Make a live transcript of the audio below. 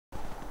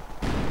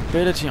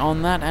ability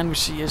on that, and we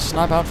see a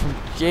snipe out from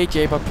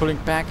DjeyDjey by pulling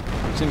back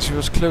since he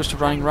was close to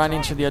running right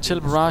into the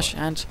artillery barrage,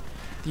 and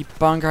the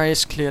bunker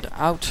is cleared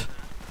out.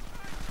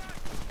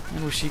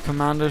 And we see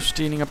commandos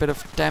dealing a bit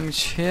of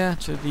damage here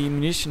to the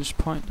munitions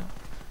point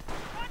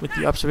with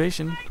the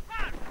observation.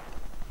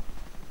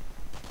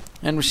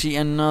 And we see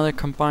another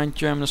combined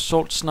German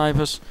assault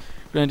snipers,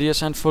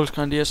 Grenadiers and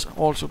Volksgrenadiers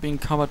also being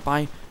covered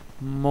by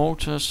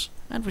mortars.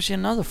 And we see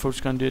another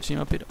Volksgrenadier team,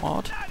 a bit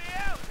odd.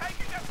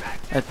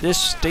 At this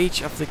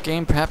stage of the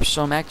game, perhaps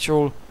some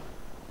actual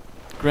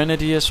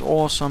Grenadiers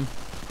or some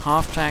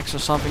half-tracks or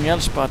something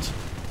else, but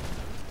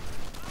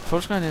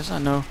Volksgrenadiers, I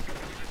know.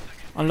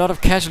 A lot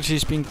of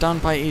casualties being done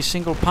by a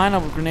single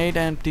pineapple grenade,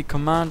 and the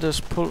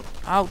commanders pull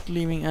out,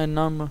 leaving a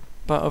number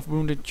of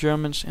wounded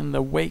Germans in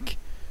the wake.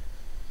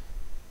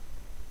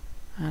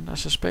 And I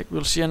suspect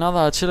we'll see another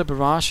artillery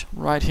barrage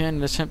right here in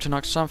an attempt to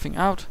knock something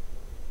out.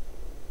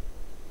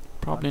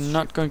 Probably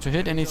not going to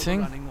hit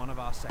anything.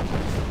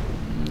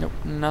 Nope,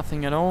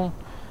 nothing at all.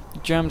 The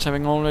Germans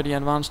having already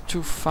advanced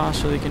too far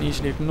so they can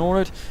easily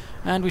ignore it.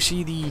 And we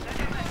see the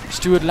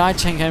Stuart light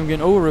tank having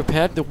been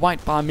over-repaired. The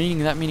white bar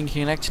meaning he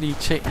can actually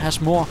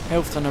has more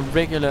health than a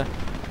regular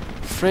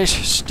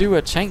fresh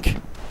Stuart tank.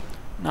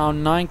 Now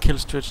 9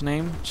 kills to its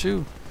name.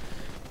 2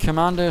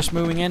 commanders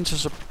moving in to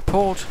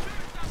support.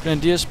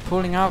 Grenadiers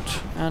pulling out,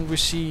 and we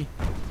see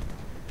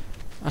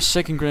a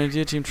second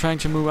Grenadier team trying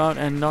to move out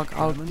and knock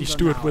out the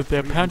Stuart with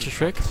their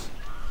Panzerschreck,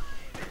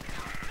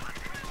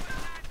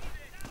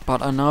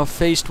 but are now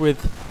faced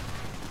with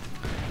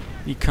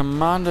the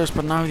commanders.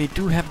 But now they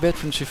do have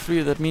veterancy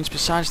 3. That means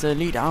besides their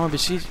elite armor,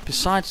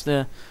 besides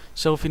their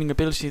self-healing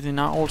ability, they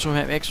now also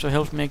have extra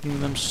health,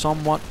 making them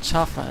somewhat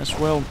tougher as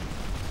well.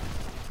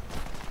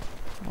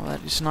 Well,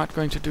 that is not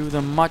going to do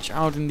them much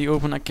out in the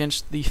open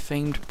against the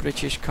famed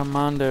British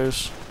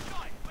commandos.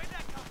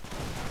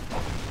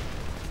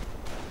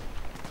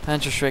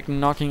 Panzerschreck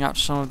knocking out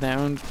some of their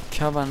own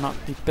cover, not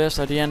the best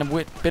idea, and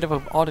a bit of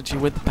an oddity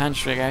with the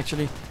Panzerschreck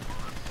actually.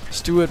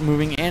 Stuart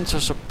moving in to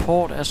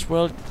support as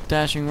well,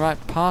 dashing right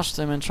past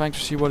them and trying to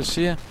see what is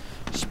here.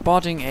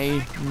 Spotting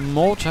a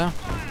mortar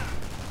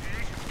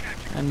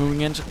and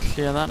moving in to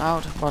clear that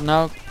out, but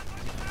now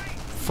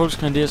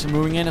Volksgrenadiers are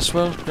moving in as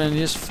well.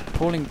 Grenadiers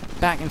pulling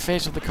back in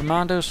face of the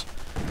commandos.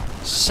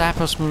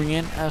 Sappers moving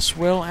in as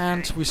well,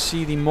 and we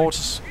see the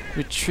mortars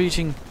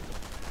retreating.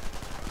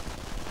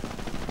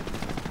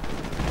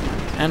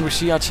 And we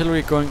see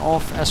artillery going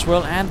off as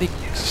well, and the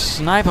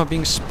sniper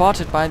being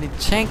spotted by the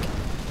tank.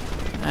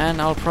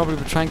 And I'll probably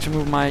be trying to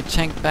move my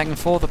tank back and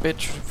forth a bit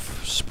to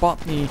spot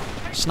the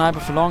sniper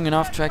for long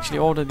enough to actually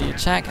order the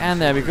attack.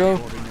 And there we go.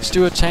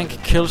 Stuart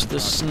tank kills the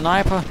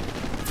sniper.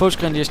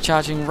 Volksgrenadiers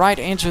charging right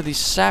into the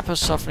sappers,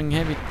 suffering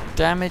heavy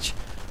damage,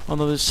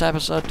 although the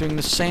sappers are doing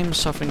the same,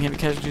 suffering heavy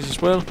casualties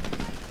as well.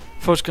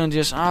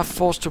 Volksgrenadiers are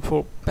forced to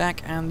pull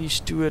back, and the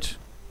Stuart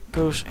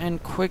goes in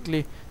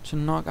quickly to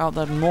knock out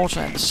that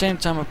mortar. At the same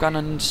time, I've got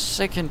a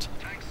second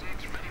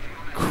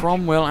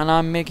Cromwell, and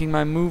I'm making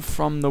my move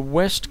from the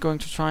west, going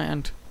to try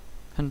and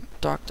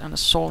conduct an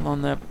assault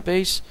on their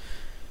base,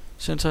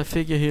 since I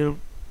figure he'll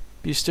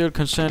be still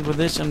concerned with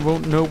this and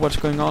won't know what's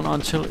going on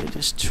until it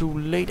is too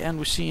late. And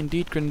we see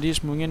indeed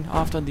Grenadiers moving in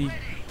after the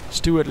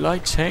Stuart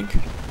light tank,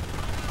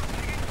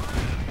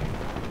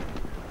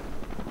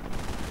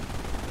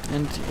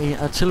 and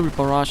a artillery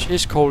barrage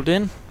is called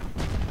in,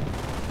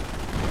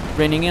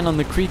 raining in on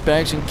the Creed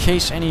barracks in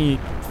case any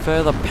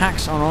further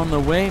packs are on the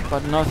way,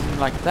 but nothing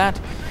like that.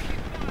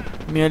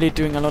 Merely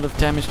doing a lot of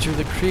damage to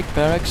the Creek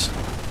barracks.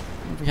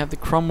 And we have the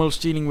Cromwells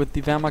dealing with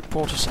the Wehrmacht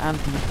porters and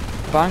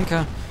the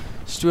bunker.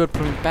 Stuart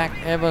pulling back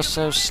ever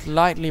so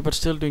slightly, but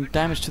still doing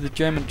damage to the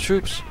German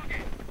troops.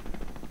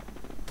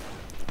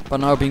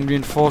 But now being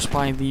reinforced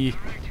by the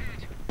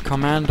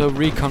Commando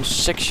Recon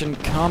Section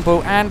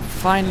combo. And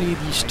finally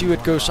the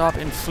Stuart goes up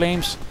in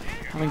flames,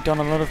 having done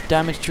a lot of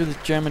damage to the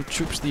German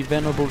troops. The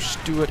venerable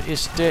Stuart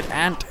is dead,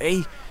 and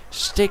a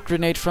stick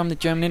grenade from the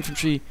German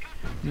infantry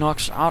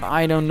knocks out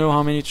I don't know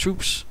how many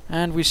troops.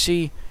 And we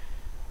see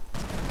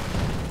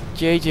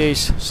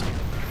DjeyDjey's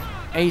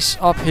ace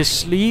up his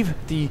sleeve,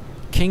 the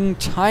King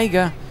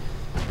Tiger.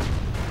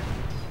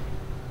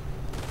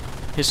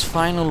 His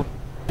final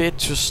bid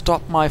to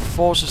stop my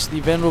forces, the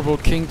venerable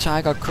King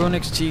Tiger,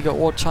 Königstiger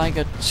or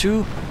Tiger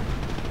 2.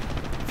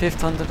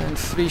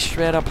 503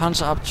 Shredder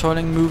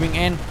Panzerabteilung moving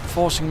in,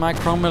 forcing my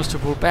Cromwells to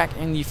pull back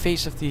in the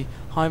face of the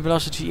high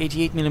velocity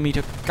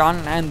 88mm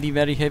gun and the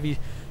very heavy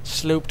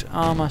sloped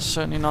armor.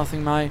 Certainly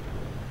nothing my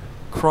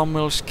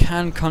Cromwells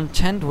can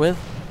contend with.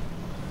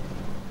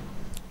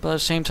 But at the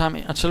same time,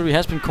 artillery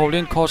has been called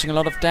in, causing a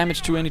lot of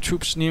damage to any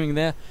troops nearing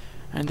there.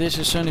 And this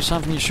is certainly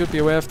something you should be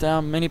aware of. There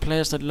are many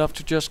players that love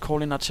to just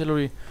call in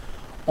artillery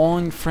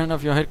on front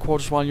of your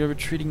headquarters while you're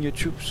retreating your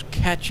troops,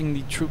 catching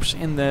the troops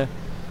in there.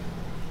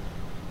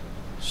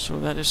 So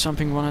that is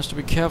something one has to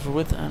be careful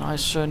with, and I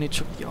certainly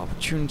took the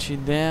opportunity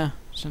there,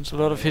 since a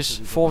lot of his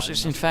force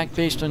is in fact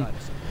based on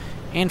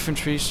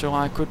infantry, so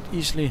I could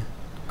easily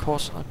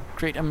cause a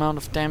great amount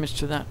of damage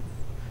to that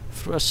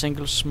through a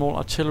single small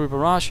artillery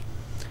barrage.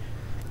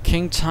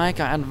 King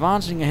Tiger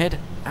advancing ahead.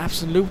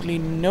 Absolutely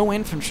no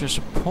infantry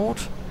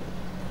support.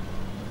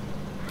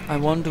 I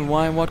wonder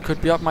why. What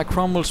could be up? My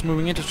Cromwell's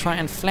moving in to try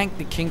and flank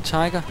the King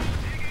Tiger.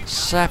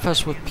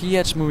 Sappers with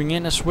Piats moving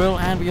in as well,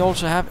 and we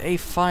also have a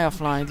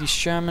Firefly, the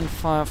Sherman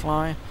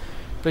Firefly,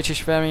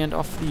 British variant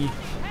of the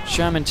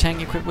Sherman tank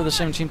equipped with a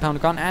 17-pounder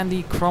gun, and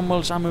the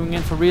Cromwells are moving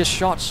in for rear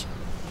shots,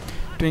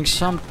 doing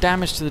some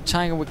damage to the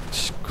Tiger,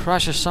 which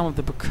crushes some of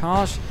the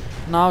Bocage.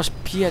 Now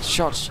Piat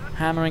shots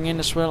hammering in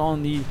as well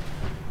on the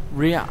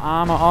rear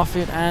armor of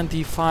it, and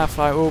the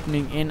Firefly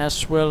opening in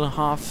as well.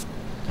 Half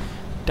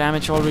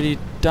damage already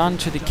done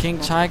to the King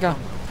Tiger,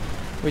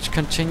 which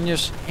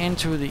continues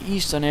into the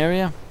eastern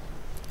area.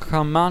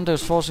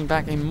 Commandos forcing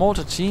back a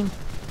mortar team,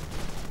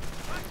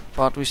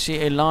 but we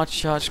see a large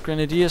charge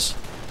Grenadiers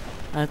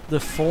at the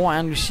fore,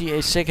 and we see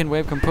a second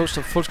wave composed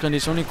of full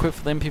Grenadiers only equipped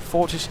for the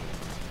MP40s.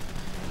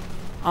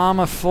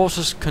 Armor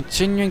forces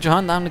continuing to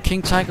hunt down the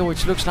King Tiger,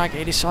 which looks like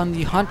it is on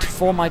the hunt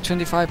for my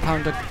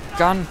 25-pounder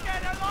gun.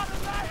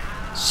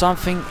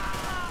 Something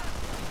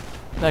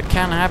that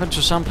can happen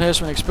to some players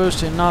when exposed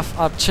to enough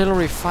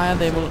artillery fire.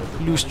 They will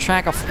lose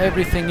track of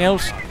everything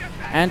else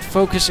and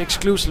focus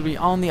exclusively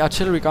on the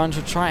artillery gun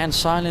to try and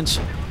silence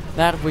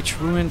that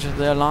which ruined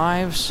their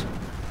lives.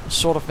 A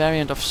sort of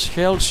variant of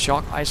shell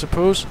shock, I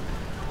suppose.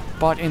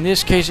 But in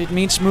this case it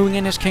means moving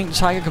in his King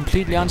Tiger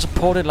completely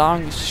unsupported,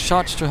 allowing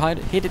shots to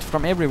hit it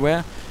from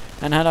everywhere.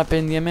 And had I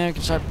been the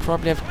Americans, I'd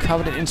probably have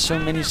covered it in so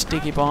many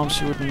sticky bombs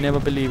you would never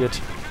believe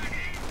it.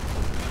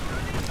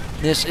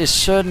 This is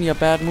certainly a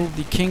bad move.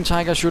 The King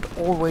Tiger should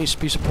always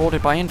be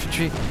supported by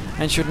infantry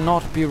and should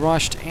not be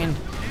rushed in.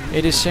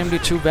 It is simply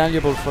too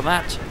valuable for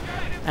that.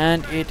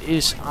 And it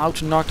is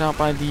knocked out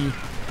by the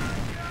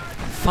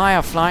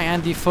Firefly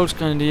and the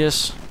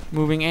Volksgrenadiers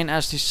moving in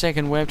as the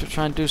second wave to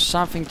try and do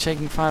something,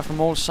 taking fire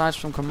from all sides,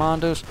 from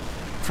Commandos,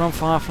 from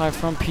Firefly,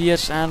 from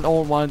PS, and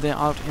all while they're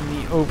out in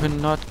the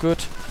open. Not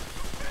good.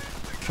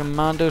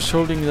 Commandos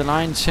holding the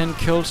line, 10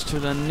 kills to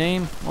their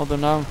name, although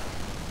now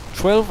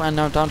 12 and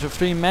now down to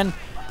 3 men,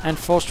 and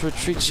forced to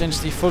retreat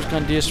since the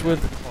Volksgrenadiers with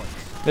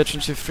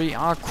Veterancy 3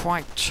 are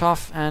quite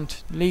tough and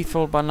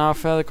lethal. But now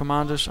further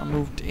commandos are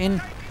moved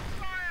in,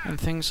 and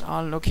things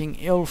are looking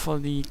ill for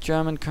the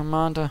German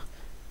commander.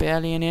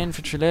 Barely any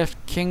infantry left.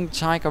 King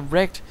Tiger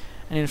wrecked,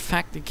 and in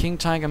fact the King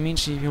Tiger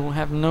means he will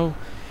have no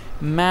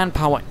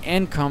manpower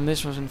income.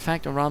 This was in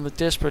fact a rather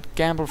desperate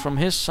gamble from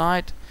his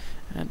side,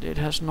 and it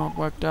has not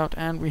worked out.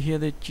 And we hear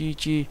the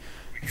GG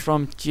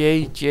from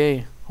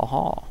DjeyDjey.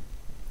 Haha.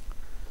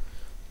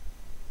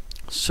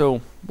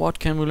 So, what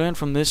can we learn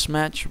from this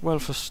match? Well,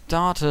 for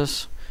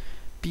starters,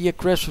 be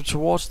aggressive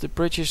towards the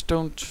British.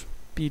 Don't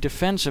be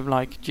defensive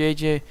like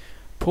DjeyDjey.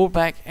 Pull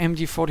back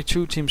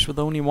MG42 teams with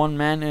only one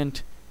man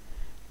and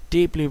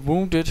deeply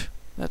wounded.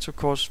 That's of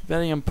course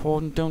very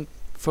important. Don't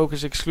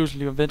focus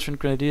exclusively on veteran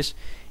Grenadiers,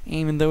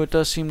 even though it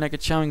does seem like a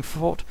charming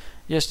fort.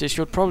 Yes, they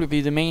should probably be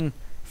the main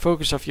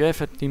focus of your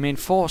effort, the main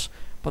force,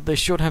 but they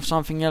should have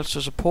something else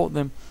to support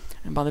them.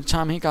 And by the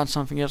time he got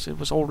something else, it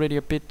was already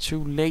a bit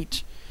too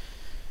late,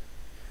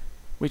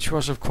 which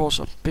was of course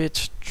a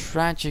bit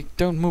tragic.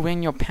 Don't move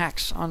in your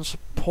packs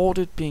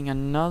unsupported being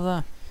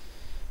another.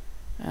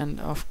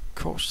 And of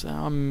course there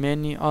are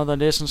many other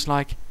lessons,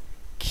 like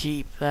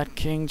keep that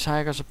King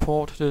Tiger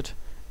supported.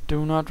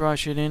 Do not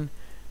rush it in.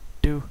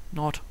 Do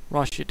not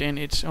rush it in.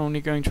 It's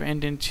only going to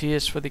end in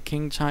tears for the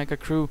King Tiger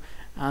crew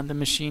and the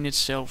machine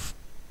itself.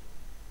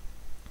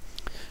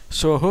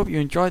 So I hope you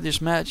enjoyed this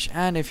match,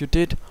 and if you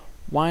did,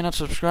 why not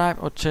subscribe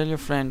or tell your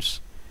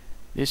friends.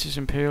 This is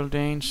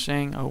ImperialDane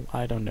saying, oh,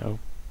 I don't know.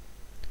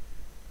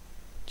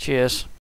 Cheers.